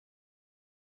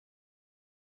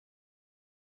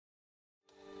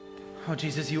Oh,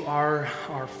 Jesus, you are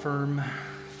our firm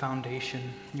foundation.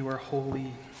 You are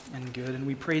holy and good. And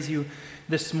we praise you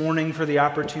this morning for the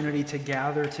opportunity to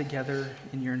gather together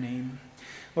in your name.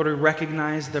 Lord, we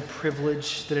recognize the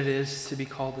privilege that it is to be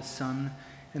called a son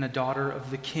and a daughter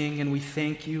of the King. And we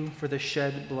thank you for the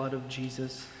shed blood of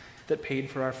Jesus that paid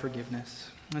for our forgiveness.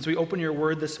 As we open your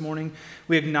word this morning,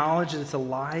 we acknowledge that it's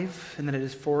alive and that it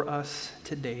is for us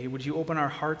today. Would you open our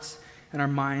hearts and our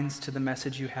minds to the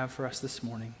message you have for us this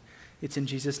morning? It's in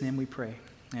Jesus' name we pray.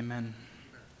 Amen.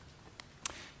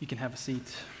 You can have a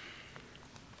seat.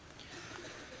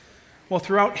 Well,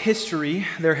 throughout history,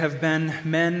 there have been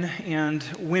men and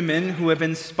women who have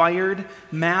inspired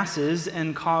masses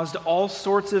and caused all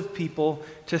sorts of people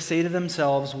to say to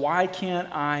themselves, why can't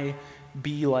I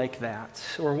be like that?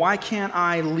 Or why can't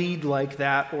I lead like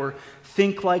that? Or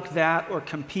think like that? Or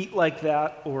compete like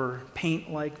that? Or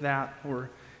paint like that?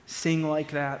 Or sing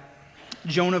like that?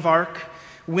 Joan of Arc,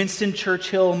 Winston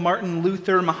Churchill, Martin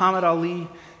Luther, Muhammad Ali,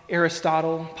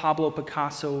 Aristotle, Pablo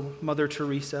Picasso, Mother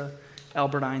Teresa,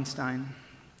 Albert Einstein.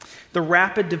 The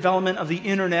rapid development of the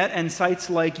internet and sites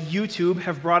like YouTube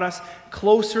have brought us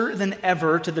closer than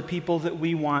ever to the people that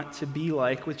we want to be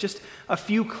like. With just a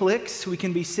few clicks, we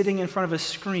can be sitting in front of a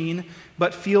screen,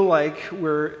 but feel like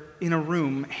we're in a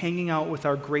room hanging out with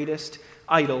our greatest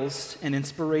idols and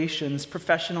inspirations,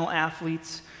 professional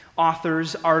athletes,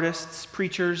 authors, artists,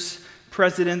 preachers,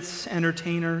 presidents,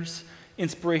 entertainers,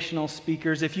 inspirational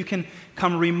speakers. If you can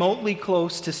come remotely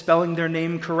close to spelling their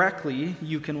name correctly,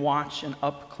 you can watch an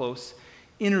up-close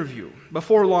interview.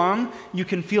 Before long, you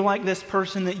can feel like this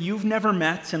person that you've never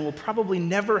met and will probably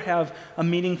never have a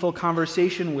meaningful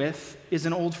conversation with is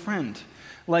an old friend,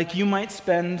 like you might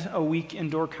spend a week in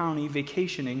Door County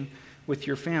vacationing with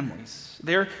your families.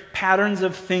 Their patterns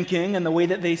of thinking and the way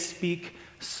that they speak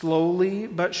slowly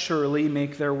but surely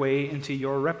make their way into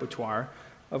your repertoire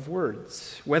of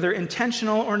words. Whether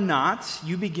intentional or not,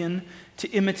 you begin to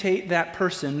imitate that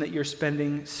person that you're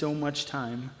spending so much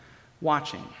time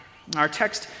watching. Our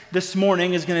text this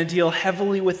morning is going to deal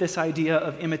heavily with this idea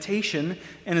of imitation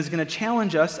and is going to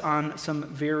challenge us on some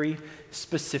very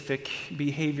specific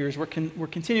behaviors. We're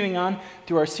continuing on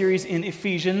through our series in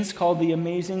Ephesians called The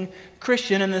Amazing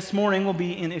Christian, and this morning we'll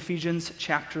be in Ephesians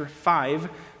chapter 5,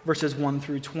 verses 1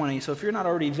 through 20. So if you're not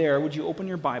already there, would you open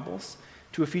your Bibles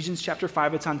to Ephesians chapter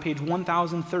 5? It's on page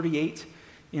 1038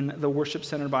 in the Worship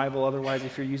Center Bible. Otherwise,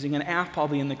 if you're using an app, I'll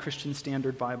be in the Christian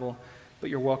Standard Bible, but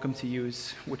you're welcome to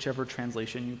use whichever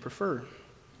translation you prefer.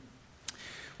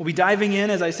 We'll be diving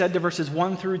in, as I said, to verses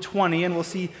 1 through 20, and we'll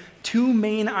see two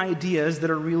main ideas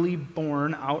that are really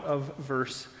born out of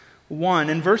verse 1.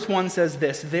 And verse 1 says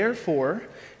this: "Therefore,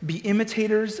 be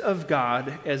imitators of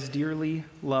God as dearly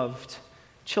loved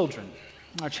children."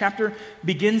 Our chapter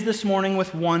begins this morning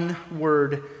with one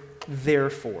word,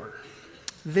 therefore.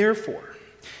 Therefore.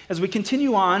 As we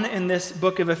continue on in this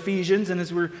book of Ephesians and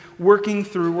as we're working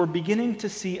through, we're beginning to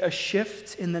see a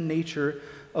shift in the nature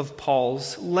of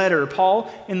Paul's letter. Paul,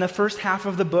 in the first half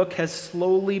of the book, has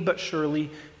slowly but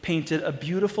surely painted a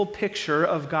beautiful picture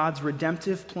of God's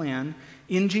redemptive plan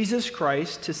in Jesus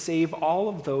Christ to save all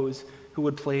of those who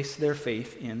would place their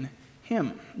faith in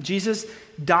Him. Jesus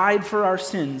died for our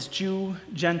sins, Jew,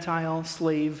 Gentile,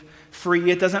 slave,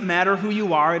 free. It doesn't matter who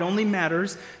you are. It only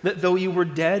matters that though you were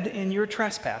dead in your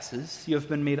trespasses, you have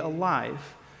been made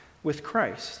alive with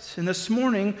Christ. And this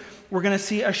morning, we're going to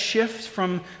see a shift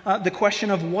from the question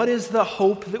of what is the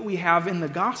hope that we have in the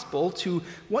gospel to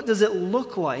what does it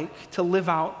look like to live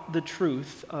out the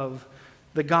truth of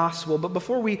the gospel. But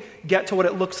before we get to what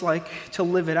it looks like to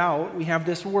live it out, we have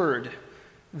this word,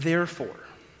 therefore.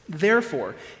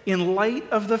 Therefore, in light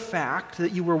of the fact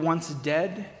that you were once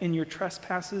dead in your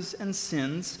trespasses and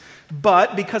sins,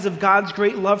 but because of God's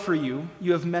great love for you,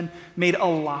 you have been made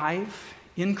alive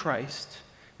in Christ.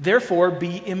 Therefore,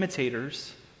 be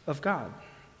imitators of God.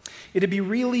 It'd be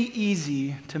really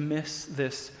easy to miss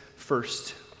this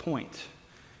first point.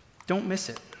 Don't miss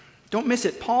it. Don't miss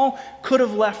it. Paul could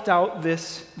have left out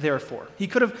this therefore. He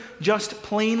could have just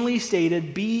plainly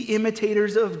stated, be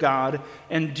imitators of God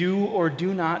and do or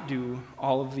do not do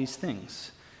all of these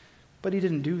things. But he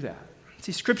didn't do that.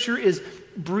 See, Scripture is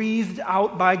breathed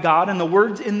out by God, and the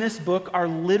words in this book are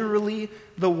literally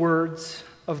the words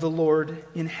of the Lord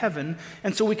in heaven.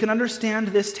 And so we can understand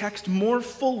this text more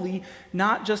fully,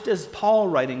 not just as Paul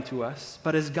writing to us,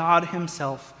 but as God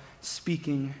himself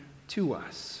speaking to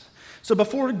us. So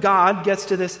before God gets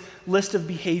to this list of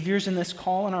behaviors and this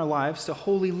call in our lives to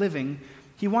holy living,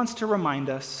 he wants to remind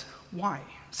us why.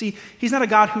 See, he's not a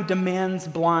God who demands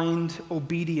blind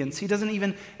obedience. He doesn't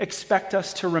even expect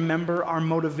us to remember our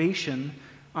motivation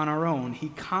on our own. He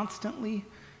constantly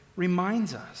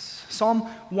reminds us. Psalm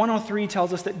 103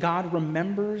 tells us that God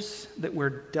remembers that we're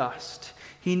dust.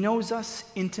 He knows us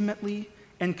intimately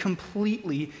and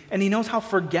completely, and he knows how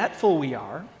forgetful we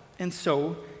are, and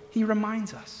so he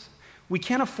reminds us. We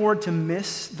can't afford to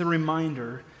miss the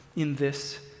reminder in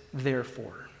this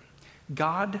therefore.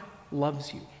 God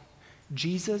loves you.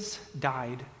 Jesus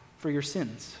died for your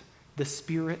sins. The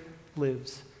Spirit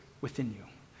lives within you.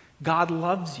 God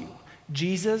loves you.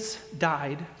 Jesus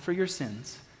died for your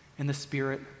sins, and the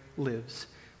Spirit lives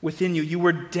within you. You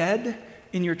were dead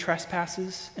in your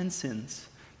trespasses and sins,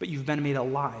 but you've been made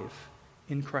alive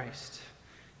in Christ.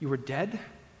 You were dead,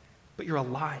 but you're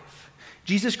alive.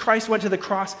 Jesus Christ went to the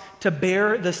cross to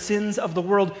bear the sins of the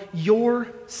world, your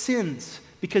sins,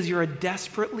 because you're a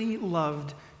desperately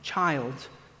loved child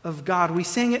of God. We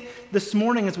sang it this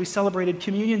morning as we celebrated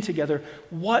communion together.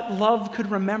 What love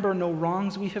could remember no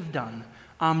wrongs we have done?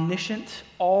 Omniscient,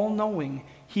 all-knowing,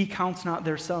 he counts not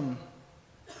their sum.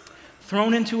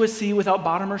 Thrown into a sea without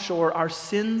bottom or shore, our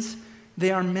sins,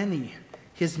 they are many.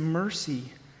 His mercy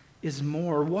is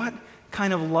more. What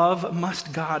kind of love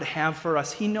must God have for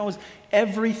us? He knows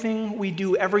everything we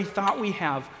do, every thought we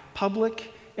have,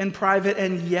 public and private,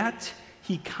 and yet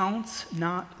he counts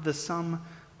not the sum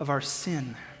of our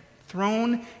sin.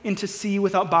 Thrown into sea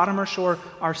without bottom or shore,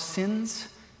 our sins,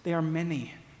 they are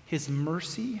many. His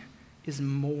mercy is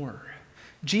more.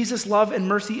 Jesus' love and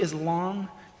mercy is long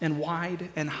and wide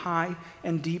and high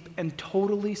and deep and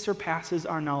totally surpasses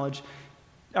our knowledge,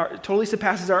 totally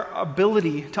surpasses our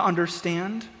ability to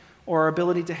understand or our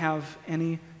ability to have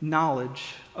any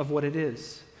knowledge of what it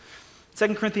is.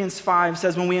 2 Corinthians 5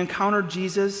 says, when we encounter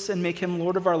Jesus and make him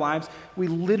Lord of our lives, we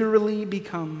literally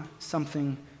become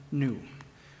something new.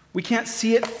 We can't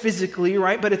see it physically,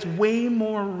 right? But it's way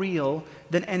more real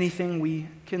than anything we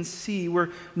can see. We're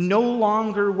no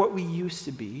longer what we used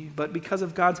to be, but because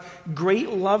of God's great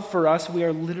love for us, we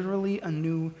are literally a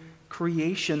new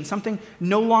creation, something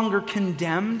no longer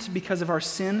condemned because of our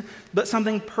sin, but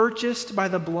something purchased by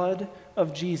the blood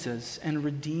of Jesus and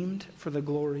redeemed for the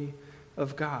glory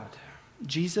of God.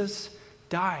 Jesus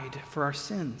died for our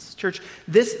sins. Church,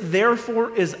 this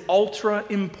therefore is ultra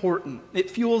important. It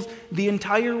fuels the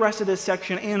entire rest of this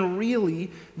section and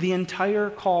really the entire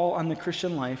call on the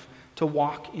Christian life to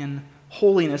walk in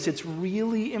holiness. It's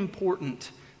really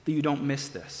important that you don't miss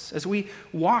this. As we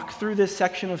walk through this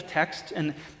section of text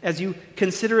and as you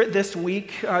consider it this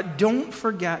week, don't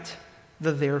forget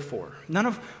the therefore. None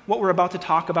of what we're about to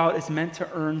talk about is meant to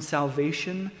earn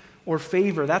salvation or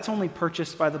favor. That's only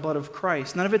purchased by the blood of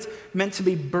Christ. None of it's meant to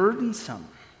be burdensome.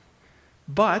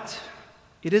 But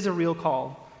it is a real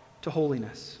call to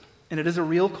holiness. And it is a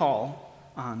real call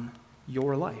on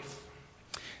your life.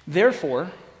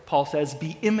 Therefore, Paul says,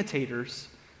 be imitators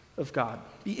of God.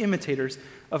 Be imitators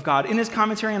of God. In his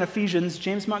commentary on Ephesians,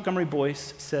 James Montgomery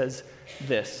Boyce says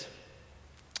this.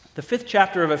 The 5th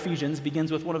chapter of Ephesians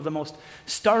begins with one of the most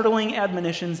startling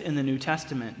admonitions in the New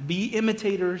Testament. Be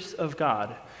imitators of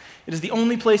God. It is the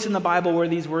only place in the Bible where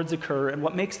these words occur, and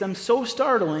what makes them so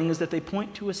startling is that they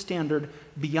point to a standard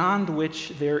beyond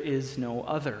which there is no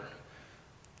other.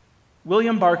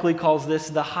 William Barclay calls this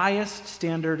the highest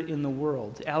standard in the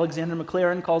world. Alexander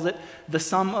McLaren calls it the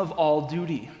sum of all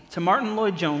duty. To Martin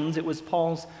Lloyd-Jones, it was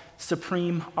Paul's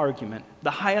supreme argument,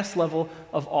 the highest level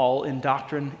of all in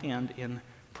doctrine and in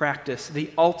practice,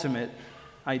 the ultimate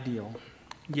ideal.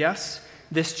 Yes,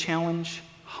 this challenge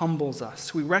humbles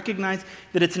us. We recognize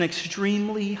that it's an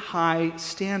extremely high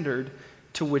standard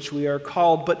to which we are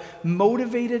called, but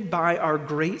motivated by our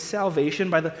great salvation,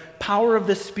 by the power of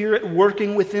the Spirit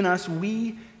working within us,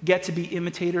 we get to be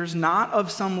imitators not of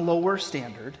some lower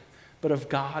standard, but of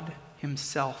God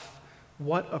himself.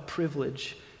 What a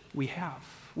privilege we have.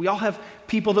 We all have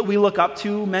people that we look up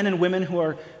to, men and women who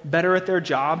are better at their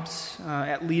jobs,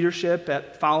 at leadership,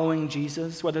 at following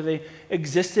Jesus, whether they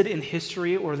existed in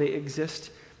history or they exist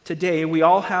today. We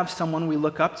all have someone we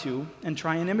look up to and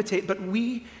try and imitate, but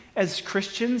we as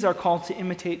Christians are called to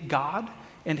imitate God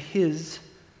and his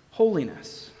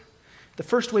holiness. The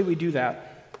first way we do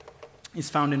that is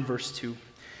found in verse 2.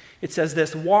 It says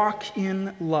this, walk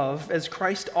in love as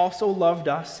Christ also loved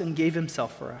us and gave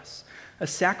himself for us, a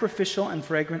sacrificial and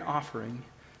fragrant offering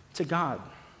to God.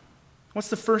 What's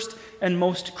the first and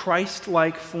most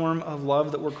Christ-like form of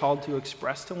love that we're called to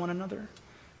express to one another?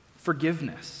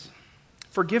 Forgiveness.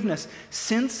 Forgiveness.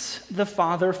 Since the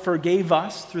Father forgave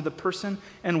us through the person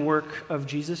and work of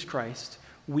Jesus Christ,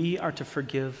 we are to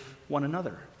forgive one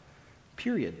another.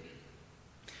 Period.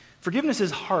 Forgiveness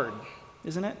is hard,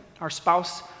 isn't it? Our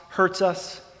spouse hurts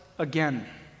us again.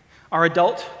 Our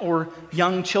adult or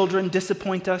young children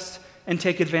disappoint us and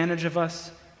take advantage of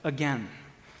us again.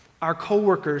 Our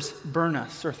coworkers burn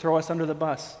us or throw us under the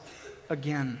bus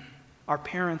again. Our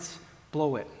parents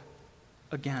blow it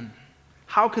again.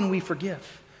 How can we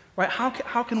forgive? Right?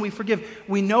 How can we forgive?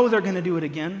 We know they're going to do it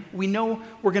again. We know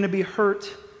we're going to be hurt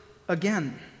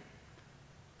again.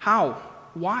 How?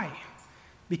 Why?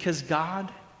 Because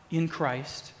God in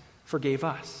Christ forgave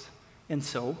us, and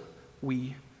so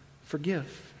we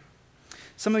forgive.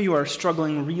 Some of you are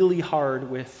struggling really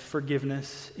hard with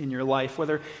forgiveness in your life,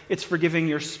 whether it's forgiving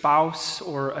your spouse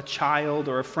or a child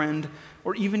or a friend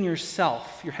or even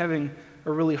yourself. You're having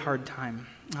a really hard time.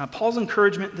 Paul's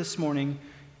encouragement this morning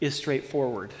is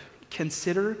straightforward.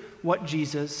 Consider what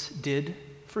Jesus did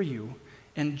for you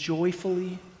and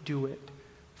joyfully do it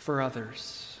for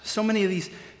others. So many of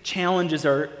these challenges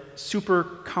are super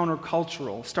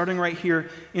countercultural. Starting right here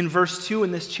in verse 2,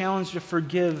 in this challenge to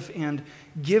forgive and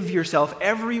give yourself.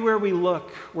 Everywhere we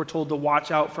look, we're told to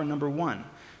watch out for number one,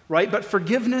 right? But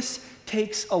forgiveness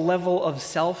takes a level of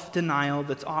self-denial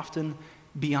that's often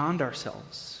beyond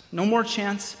ourselves. No more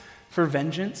chance for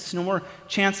vengeance. No more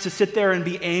chance to sit there and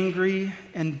be angry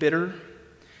and bitter.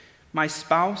 My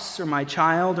spouse or my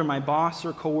child or my boss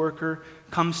or coworker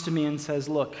comes to me and says,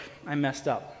 look, I messed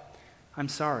up. I'm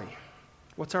sorry.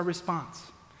 What's our response?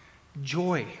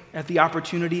 Joy at the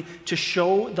opportunity to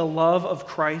show the love of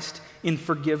Christ in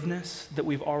forgiveness that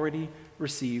we've already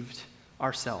received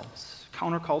ourselves.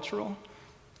 Countercultural?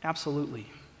 Absolutely.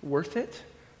 Worth it?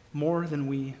 More than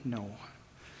we know.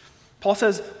 Paul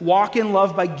says, walk in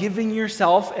love by giving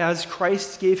yourself as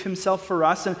Christ gave himself for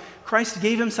us. And Christ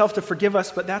gave himself to forgive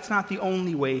us, but that's not the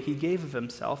only way he gave of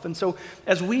himself. And so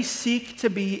as we seek to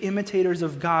be imitators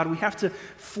of God, we have to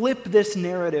flip this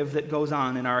narrative that goes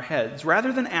on in our heads.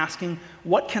 Rather than asking,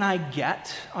 what can I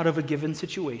get out of a given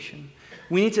situation?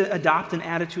 We need to adopt an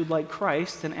attitude like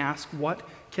Christ and ask, what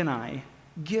can I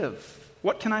give?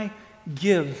 What can I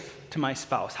give to my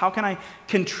spouse? How can I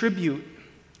contribute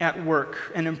at work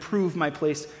and improve my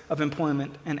place of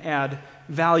employment and add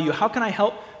value? How can I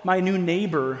help my new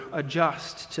neighbor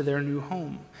adjust to their new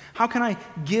home? How can I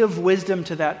give wisdom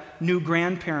to that new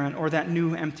grandparent or that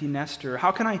new empty nester?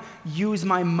 How can I use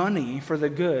my money for the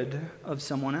good of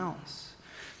someone else?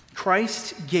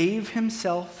 Christ gave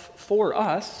himself for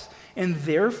us, and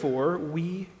therefore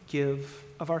we give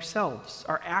of ourselves.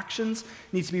 Our actions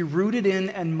need to be rooted in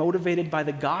and motivated by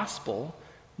the gospel,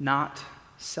 not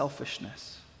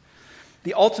selfishness.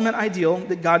 The ultimate ideal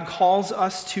that God calls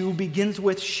us to begins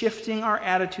with shifting our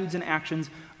attitudes and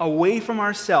actions away from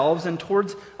ourselves and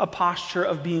towards a posture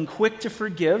of being quick to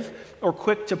forgive or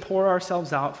quick to pour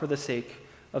ourselves out for the sake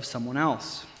of someone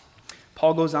else.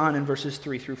 Paul goes on in verses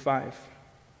 3 through 5.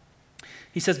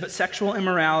 He says, but sexual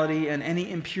immorality and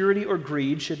any impurity or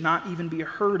greed should not even be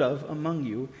heard of among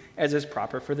you, as is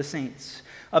proper for the saints.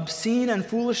 Obscene and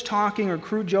foolish talking or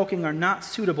crude joking are not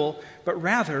suitable, but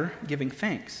rather giving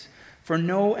thanks. For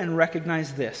know and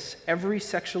recognize this, every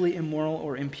sexually immoral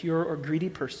or impure or greedy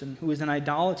person who is an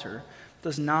idolater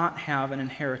does not have an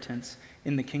inheritance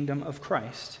in the kingdom of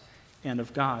Christ and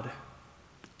of God.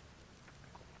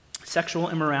 Sexual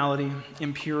immorality,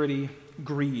 impurity,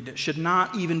 greed should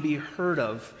not even be heard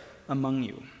of among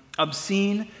you.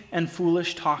 Obscene and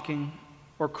foolish talking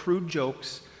or crude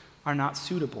jokes are not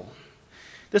suitable.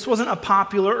 This wasn't a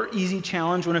popular or easy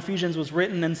challenge when Ephesians was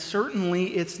written, and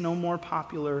certainly it's no more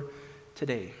popular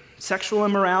today. Sexual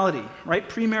immorality, right?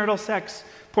 Premarital sex,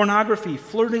 pornography,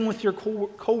 flirting with your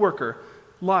coworker,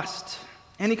 lust,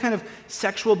 any kind of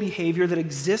sexual behavior that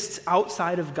exists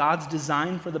outside of God's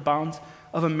design for the bounds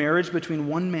of a marriage between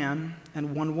one man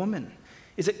and one woman.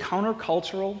 Is it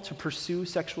countercultural to pursue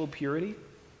sexual purity?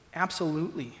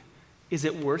 Absolutely. Is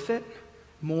it worth it?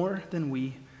 More than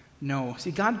we know.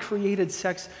 See, God created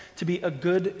sex to be a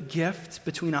good gift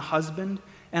between a husband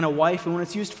and a wife, and when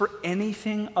it's used for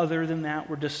anything other than that,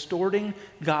 we're distorting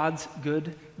God's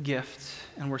good gift,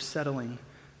 and we're settling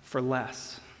for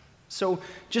less. So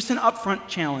just an upfront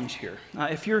challenge here.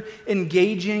 If you're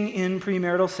engaging in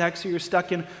premarital sex, or you're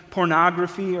stuck in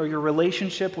pornography, or your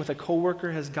relationship with a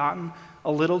coworker has gotten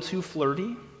a little too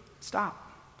flirty,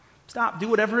 stop. Stop. Do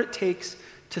whatever it takes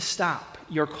to stop.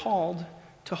 You're called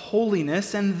to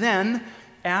holiness, and then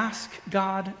ask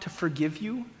God to forgive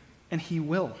you, and he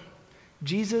will.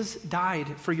 Jesus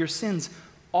died for your sins,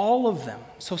 all of them.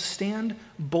 So stand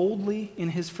boldly in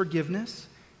his forgiveness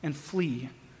and flee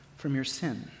from your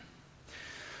sin.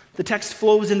 The text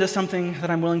flows into something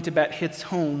that I'm willing to bet hits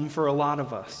home for a lot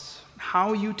of us.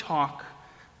 How you talk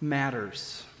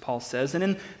matters, Paul says. And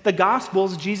in the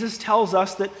Gospels, Jesus tells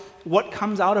us that what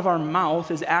comes out of our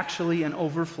mouth is actually an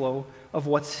overflow of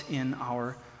what's in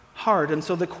our heart. And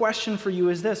so the question for you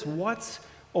is this: what's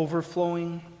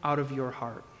overflowing out of your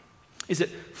heart? Is it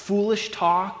foolish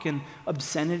talk and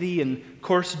obscenity and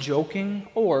coarse joking?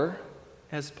 Or,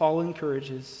 as Paul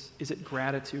encourages, is it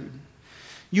gratitude?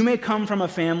 You may come from a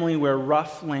family where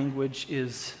rough language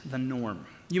is the norm.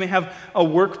 You may have a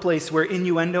workplace where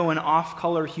innuendo and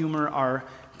off-color humor are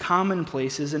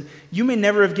commonplaces, and you may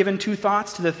never have given two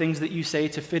thoughts to the things that you say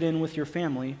to fit in with your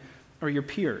family or your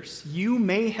peers. You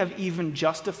may have even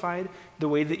justified the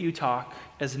way that you talk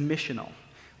as missional.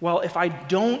 Well, if I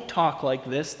don't talk like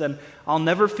this, then I'll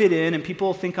never fit in, and people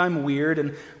will think I'm weird,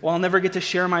 and I'll never get to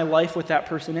share my life with that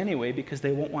person anyway because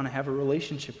they won't want to have a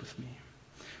relationship with me.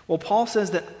 Well, Paul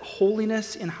says that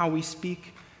holiness in how we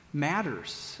speak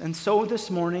matters. And so this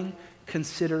morning,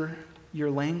 consider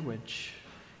your language.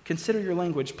 Consider your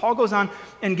language. Paul goes on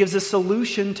and gives a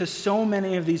solution to so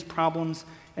many of these problems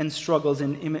and struggles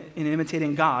in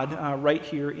imitating God right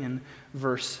here in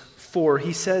verse 4.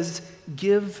 He says,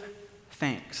 give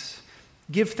thanks.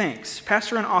 Give thanks.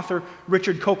 Pastor and author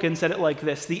Richard Koken said it like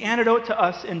this: the antidote to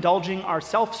us indulging our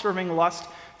self-serving lust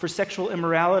for sexual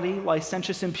immorality,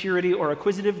 licentious impurity, or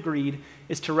acquisitive greed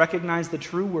is to recognize the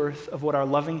true worth of what our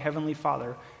loving Heavenly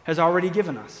Father has already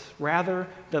given us, rather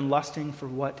than lusting for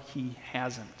what He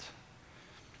hasn't.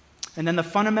 And then the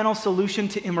fundamental solution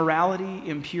to immorality,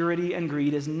 impurity, and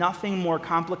greed is nothing more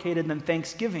complicated than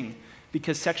thanksgiving,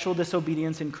 because sexual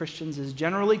disobedience in Christians is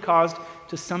generally caused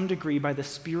to some degree by the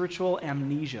spiritual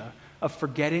amnesia of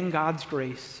forgetting God's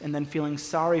grace and then feeling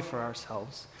sorry for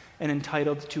ourselves and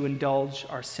entitled to indulge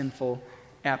our sinful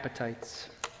appetites.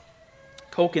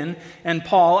 Koken and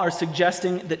Paul are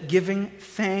suggesting that giving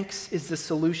thanks is the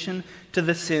solution to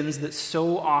the sins that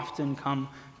so often come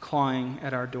clawing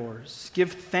at our doors.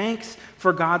 Give thanks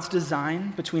for God's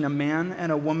design between a man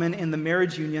and a woman in the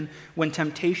marriage union when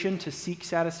temptation to seek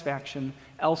satisfaction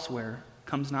elsewhere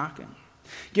comes knocking.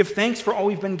 Give thanks for all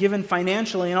we've been given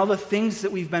financially and all the things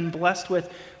that we've been blessed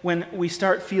with when we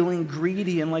start feeling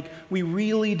greedy and like we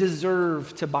really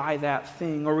deserve to buy that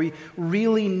thing, or we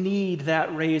really need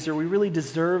that raise, or we really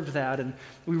deserved that, and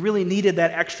we really needed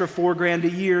that extra $4,000 a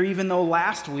year, even though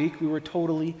last week we were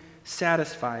totally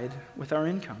satisfied with our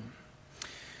income.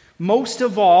 Most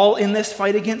of all, in this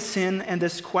fight against sin and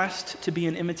this quest to be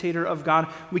an imitator of God,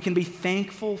 we can be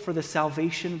thankful for the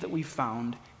salvation that we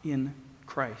found in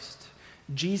Christ.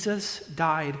 Jesus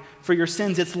died for your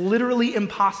sins. It's literally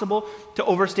impossible to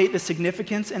overstate the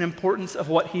significance and importance of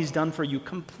what He's done for you,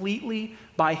 completely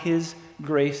by His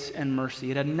grace and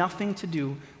mercy. It had nothing to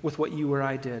do with what you or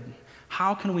I did.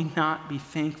 How can we not be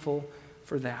thankful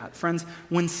for that? Friends,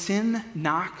 when sin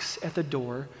knocks at the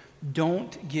door,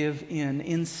 don't give in.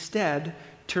 Instead,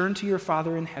 turn to your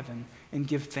Father in heaven and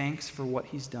give thanks for what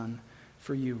He's done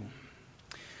for you.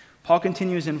 Paul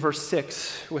continues in verse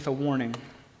 6 with a warning.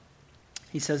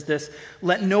 He says this: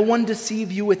 let no one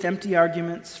deceive you with empty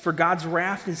arguments, for God's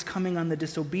wrath is coming on the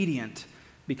disobedient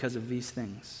because of these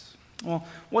things. Well,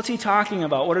 what's he talking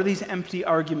about? What are these empty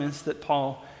arguments that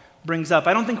Paul brings up?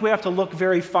 I don't think we have to look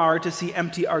very far to see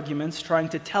empty arguments trying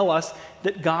to tell us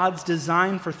that God's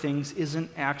design for things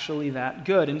isn't actually that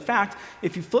good. In fact,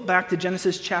 if you flip back to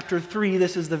Genesis chapter 3,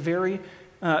 this is the very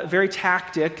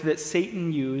tactic that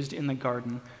Satan used in the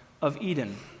Garden of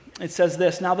Eden. It says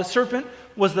this: now the serpent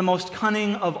was the most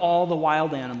cunning of all the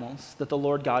wild animals that the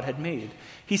Lord God had made.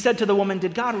 He said to the woman,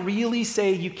 did God really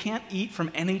say you can't eat from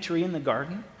any tree in the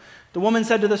garden? The woman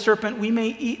said to the serpent, we may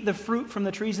eat the fruit from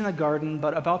the trees in the garden,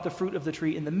 but about the fruit of the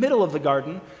tree in the middle of the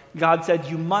garden, God said,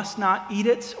 you must not eat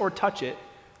it or touch it,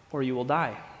 or you will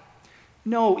die.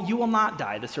 No, you will not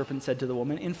die, the serpent said to the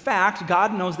woman. In fact,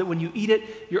 God knows that when you eat it,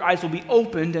 your eyes will be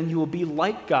opened and you will be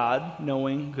like God,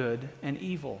 knowing good and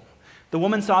evil. The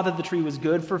woman saw that the tree was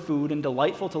good for food and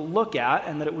delightful to look at,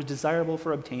 and that it was desirable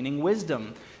for obtaining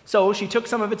wisdom. So she took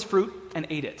some of its fruit and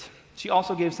ate it. She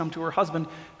also gave some to her husband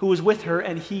who was with her,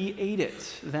 and he ate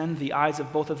it. Then the eyes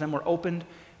of both of them were opened,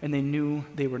 and they knew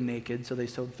they were naked, so they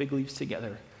sewed fig leaves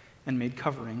together and made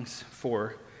coverings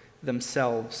for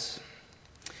themselves.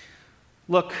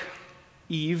 Look,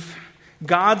 Eve,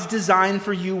 God's design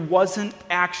for you wasn't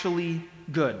actually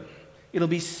good. It'll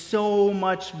be so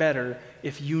much better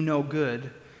if you know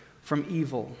good from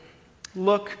evil.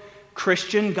 Look,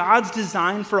 Christian, God's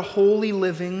design for holy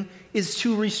living is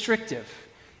too restrictive.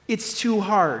 It's too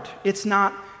hard. It's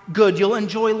not good. You'll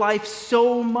enjoy life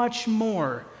so much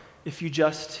more if you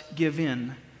just give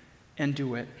in and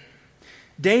do it.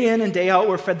 Day in and day out,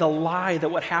 we're fed the lie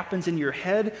that what happens in your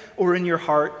head or in your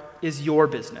heart is your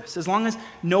business. As long as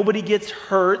nobody gets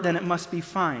hurt, then it must be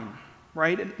fine,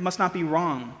 right? It must not be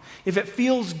wrong. If it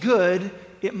feels good,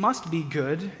 it must be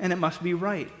good and it must be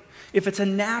right. If it's a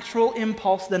natural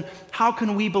impulse, then how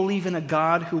can we believe in a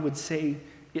God who would say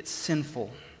it's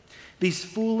sinful? These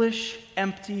foolish,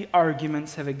 empty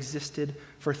arguments have existed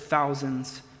for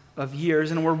thousands of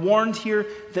years, and we're warned here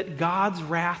that God's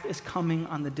wrath is coming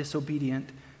on the disobedient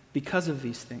because of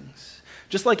these things.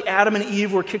 Just like Adam and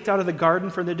Eve were kicked out of the garden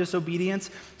for their disobedience,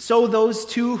 so those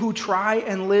two who try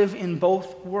and live in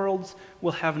both worlds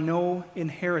will have no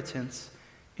inheritance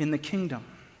in the kingdom.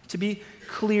 To be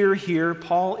clear here,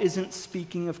 Paul isn't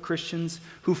speaking of Christians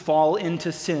who fall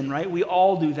into sin, right? We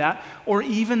all do that, or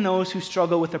even those who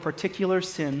struggle with a particular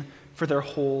sin for their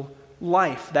whole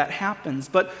life. That happens.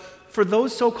 But for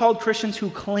those so-called Christians who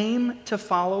claim to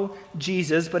follow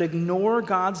Jesus but ignore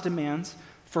God's demands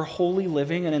for holy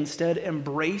living and instead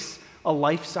embrace a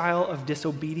lifestyle of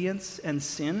disobedience and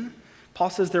sin, Paul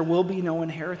says there will be no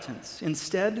inheritance.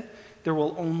 Instead, there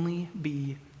will only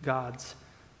be God's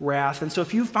wrath. And so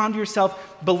if you found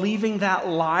yourself believing that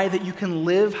lie that you can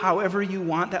live however you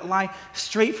want, that lie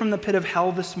straight from the pit of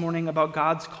hell this morning about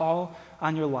God's call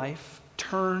on your life,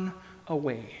 turn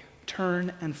away.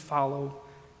 Turn and follow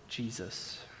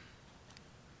Jesus.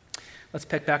 Let's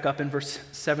pick back up in verse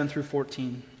 7 through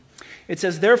 14. It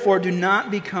says, "Therefore, do not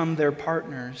become their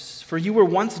partners, for you were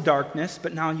once darkness,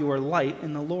 but now you are light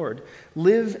in the Lord.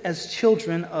 Live as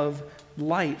children of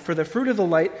light, for the fruit of the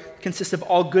light consists of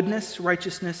all goodness,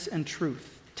 righteousness, and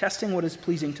truth, testing what is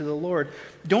pleasing to the Lord.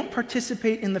 Don't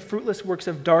participate in the fruitless works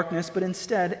of darkness, but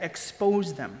instead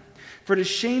expose them. For it is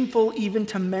shameful even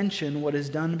to mention what is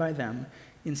done by them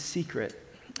in secret.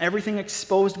 Everything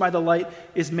exposed by the light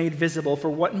is made visible, for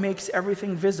what makes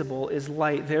everything visible is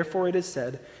light. Therefore it is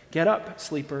said, 'Get up,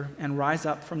 sleeper, and rise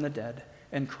up from the dead,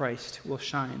 and Christ will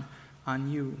shine on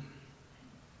you.'"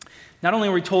 Not only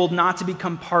are we told not to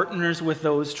become partners with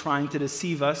those trying to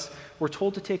deceive us, we're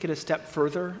told to take it a step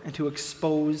further and to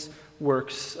expose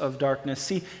works of darkness.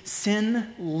 See, sin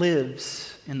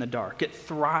lives in the dark. It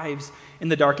thrives in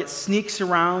the dark. It sneaks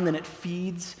around and it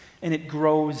feeds and it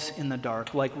grows in the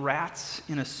dark, like rats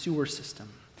in a sewer system.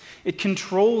 It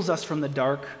controls us from the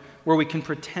dark where we can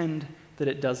pretend that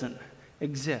it doesn't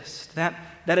exist. That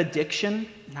addiction,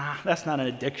 that's not an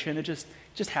addiction. It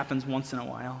just happens once in a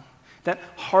while. That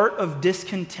heart of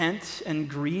discontent and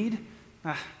greed,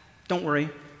 don't worry,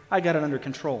 I got it under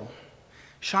control.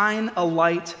 Shine a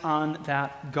light on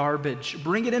that garbage.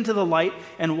 Bring it into the light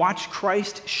and watch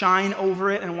Christ shine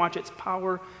over it and watch its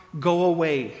power go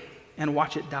away and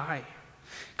watch it die.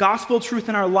 Gospel truth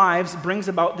in our lives brings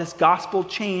about this gospel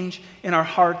change in our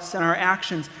hearts and our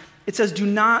actions. It says, "Do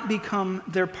not become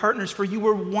their partners, for you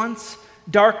were once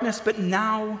darkness, but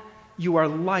now you are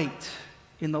light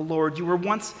in the Lord. You were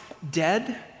once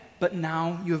dead, but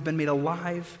now you have been made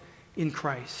alive in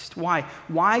Christ." Why?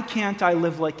 Why can't I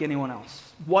live like anyone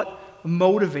else? What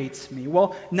motivates me?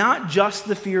 Well, not just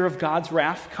the fear of God's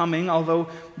wrath coming, although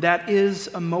that is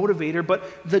a motivator, but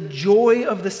the joy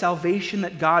of the salvation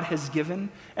that God has given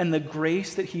and the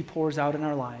grace that He pours out in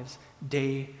our lives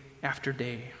day after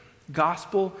day.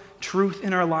 Gospel truth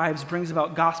in our lives brings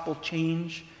about gospel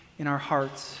change in our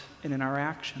hearts and in our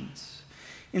actions.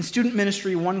 In student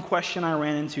ministry, one question I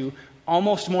ran into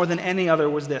almost more than any other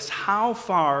was this: how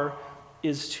far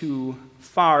is too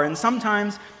far? And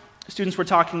sometimes students were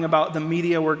talking about the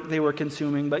media they were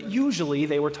consuming, but usually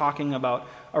they were talking about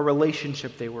a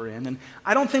relationship they were in. And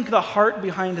I don't think the heart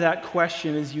behind that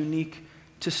question is unique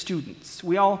to students.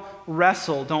 We all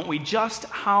wrestle, don't we? Just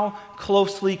how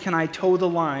closely can I toe the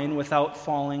line without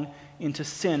falling into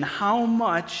sin? How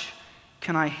much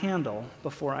can I handle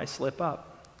before I slip up?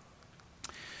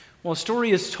 Well, a story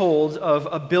is told of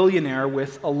a billionaire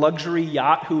with a luxury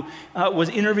yacht who was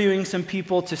interviewing some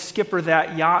people to skipper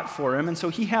that yacht for him. And so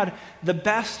he had the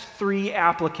best 3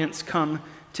 applicants come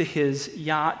to his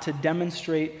yacht to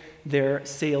demonstrate their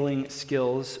sailing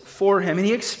skills for him. And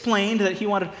he explained that he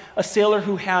wanted a sailor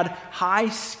who had high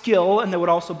skill and that would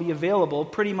also be available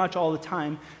pretty much all the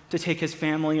time to take his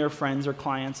family or friends or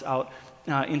clients out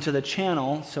into the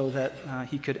channel so that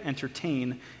he could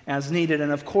entertain as needed.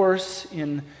 And of course,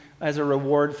 as a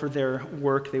reward for their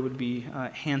work, they would be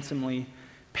handsomely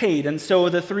paid. And so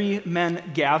the 3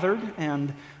 men gathered,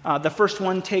 and the first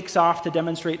one takes off to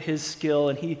demonstrate his skill,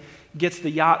 and he gets the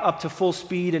yacht up to full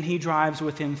speed, and he drives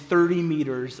within 30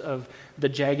 meters of the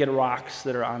jagged rocks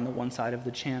that are on the one side of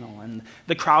the channel. And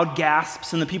the crowd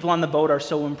gasps, and the people on the boat are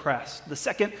so impressed. The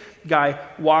second guy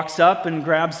walks up and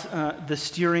grabs the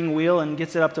steering wheel and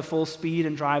gets it up to full speed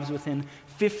and drives within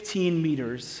 15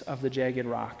 meters of the jagged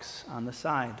rocks on the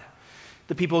side.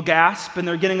 The people gasp, and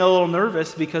they're getting a little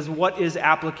nervous because what is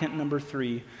applicant number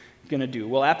 3 going to do?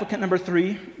 Well, applicant number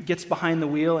 3 gets behind the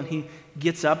wheel, and he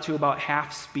gets up to about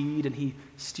half speed, and he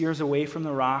steers away from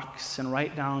the rocks and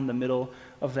right down the middle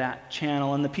of that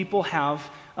channel. And the people have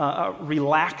a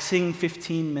relaxing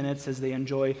 15 minutes as they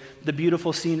enjoy the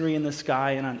beautiful scenery in the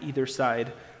sky and on either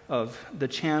side of the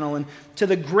channel. And to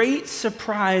the great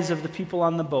surprise of the people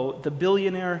on the boat, the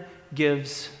billionaire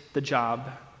gives the job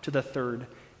to the third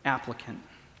applicant.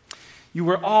 "You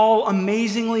were all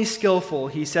amazingly skillful,"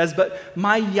 he says, "but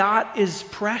my yacht is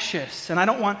precious, and I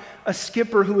don't want a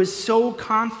skipper who is so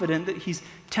confident that he's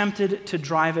tempted to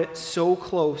drive it so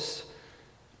close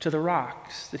to the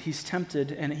rocks, that he's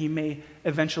tempted and he may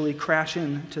eventually crash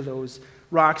into those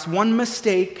rocks. One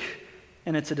mistake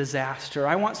and it's a disaster.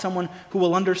 I want someone who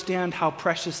will understand how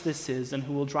precious this is and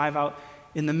who will drive out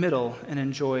in the middle and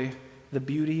enjoy the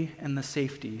beauty and the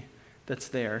safety that's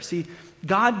there." See,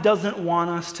 God doesn't want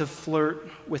us to flirt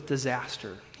with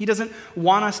disaster. He doesn't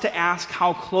want us to ask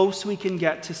how close we can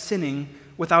get to sinning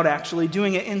without actually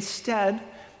doing it. Instead,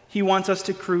 he wants us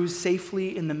to cruise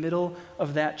safely in the middle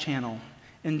of that channel,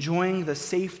 enjoying the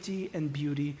safety and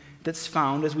beauty that's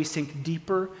found as we sink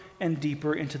deeper and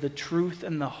deeper into the truth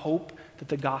and the hope that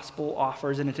the gospel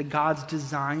offers and into God's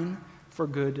design for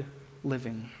good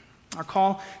living. Our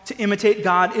call to imitate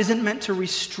God isn't meant to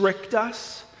restrict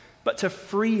us, but to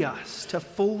free us to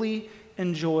fully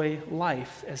enjoy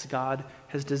life as God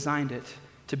has designed it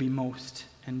to be most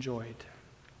enjoyed.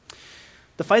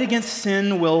 The fight against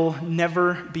sin will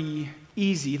never be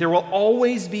easy. There will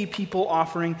always be people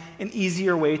offering an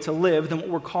easier way to live than what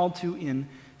we're called to in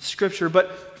Scripture.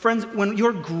 But friends, when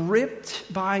you're gripped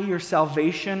by your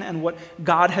salvation and what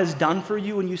God has done for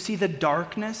you, and you see the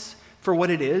darkness for what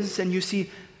it is, and you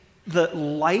see the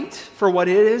light for what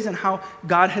it is and how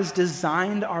God has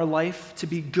designed our life to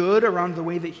be good around the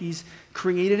way that he's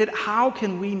created it, how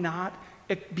can we not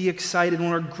be excited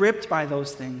when we're gripped by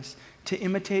those things to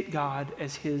imitate God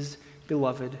as his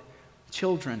beloved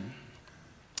children?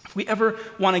 If we ever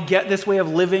want to get this way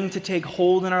of living to take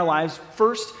hold in our lives,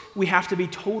 first we have to be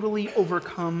totally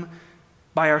overcome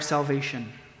by our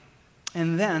salvation.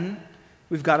 And then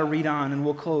we've got to read on, and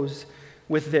we'll close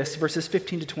with this. Verses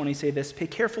 15 to 20 say this: "Pay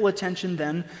careful attention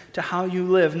then to how you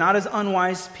live, not as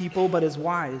unwise people, but as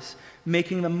wise,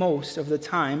 making the most of the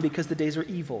time, because the days are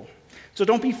evil. So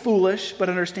don't be foolish, but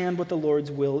understand what the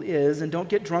Lord's will is, and don't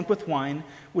get drunk with wine,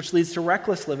 which leads to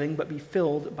reckless living, but be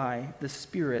filled by the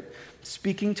Spirit,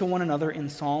 speaking to one another in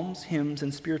psalms, hymns,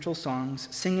 and spiritual songs,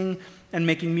 singing and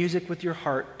making music with your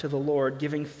heart to the Lord,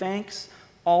 giving thanks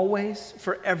always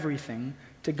for everything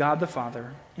to God the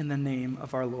Father in the name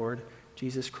of our Lord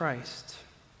Jesus Christ."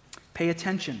 Pay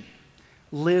attention,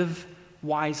 live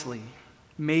wisely,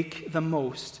 make the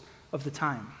most of the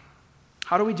time.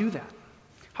 How do we do that?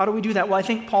 How do we do that? Well, I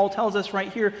think Paul tells us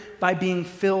right here, by being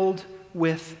filled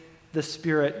with the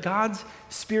Spirit. God's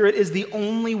Spirit is the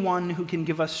only one who can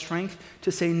give us strength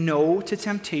to say no to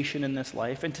temptation in this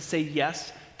life and to say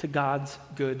yes to God's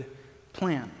good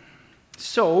plan.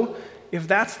 So, if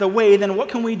that's the way, then what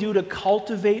can we do to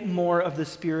cultivate more of the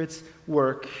Spirit's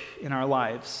work in our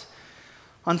lives?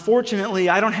 Unfortunately,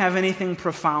 I don't have anything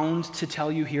profound to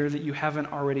tell you here that you haven't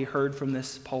already heard from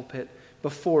this pulpit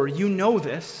before. You know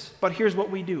this, but here's what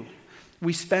we do.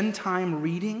 We spend time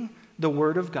reading the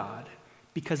Word of God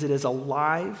because it is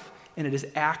alive and it is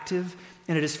active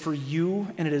and it is for you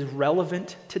and it is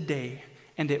relevant today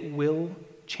and it will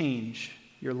change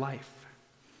your life.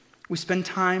 We spend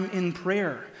time in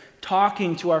prayer,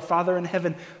 talking to our Father in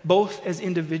heaven, both as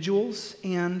individuals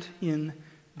and in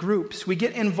groups. We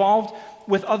get involved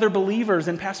with other believers,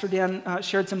 and Pastor Dan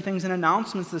shared some things in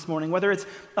announcements this morning, whether it's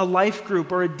a life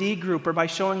group or a D group or by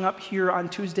showing up here on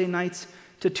Tuesday nights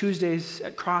to Tuesdays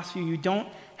at Crossview. You don't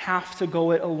have to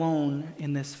go it alone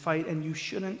in this fight, and you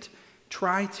shouldn't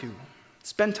try to.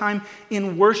 Spend time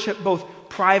in worship, both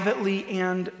privately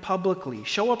and publicly.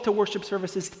 Show up to worship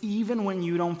services even when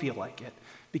you don't feel like it,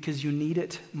 because you need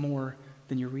it more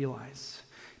than you realize.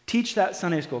 Teach that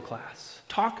Sunday school class.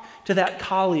 Talk to that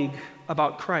colleague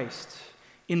about Christ.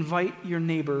 Invite your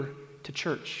neighbor to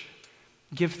church.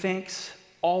 Give thanks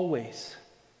always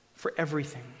for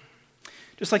everything.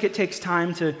 Just like it takes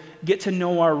time to get to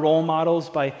know our role models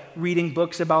by reading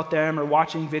books about them or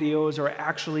watching videos or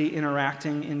actually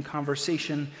interacting in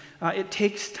conversation, it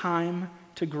takes time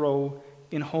to grow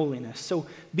in holiness. So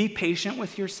be patient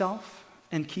with yourself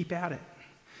and keep at it.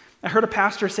 I heard a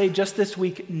pastor say just this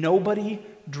week, nobody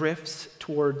drifts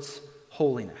towards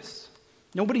holiness.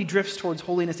 Nobody drifts towards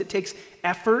holiness. It takes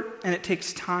effort and it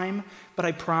takes time, but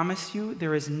I promise you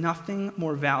there is nothing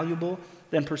more valuable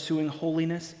than pursuing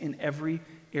holiness in every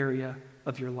area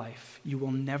of your life. You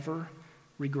will never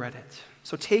regret it.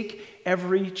 So take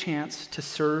every chance to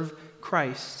serve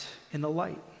Christ in the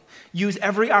light. Use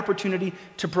every opportunity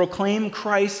to proclaim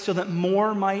Christ so that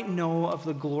more might know of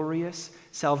the glorious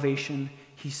salvation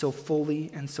he so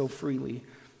fully and so freely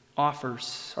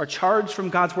offers. Our charge from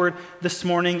God's word this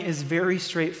morning is very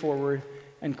straightforward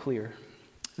and clear.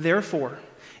 Therefore,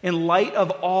 in light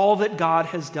of all that God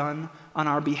has done on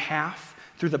our behalf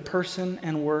through the person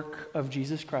and work of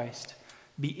Jesus Christ,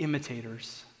 be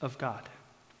imitators of God.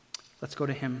 Let's go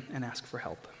to him and ask for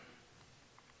help.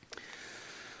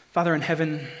 Father in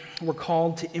heaven, we're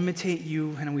called to imitate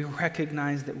you, and we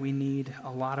recognize that we need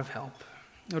a lot of help.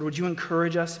 Lord, would you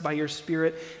encourage us by your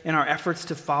Spirit in our efforts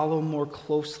to follow more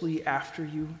closely after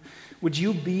you? Would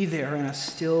you be there in a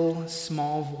still,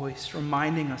 small voice,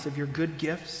 reminding us of your good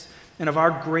gifts and of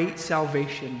our great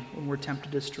salvation when we're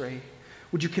tempted to stray?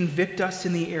 Would you convict us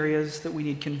in the areas that we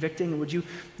need convicting? Would you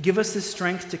give us the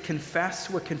strength to confess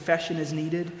where confession is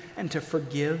needed and to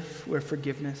forgive where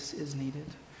forgiveness is needed?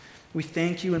 We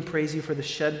thank you and praise you for the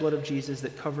shed blood of Jesus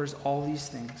that covers all these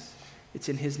things. It's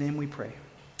in his name we pray.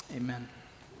 Amen.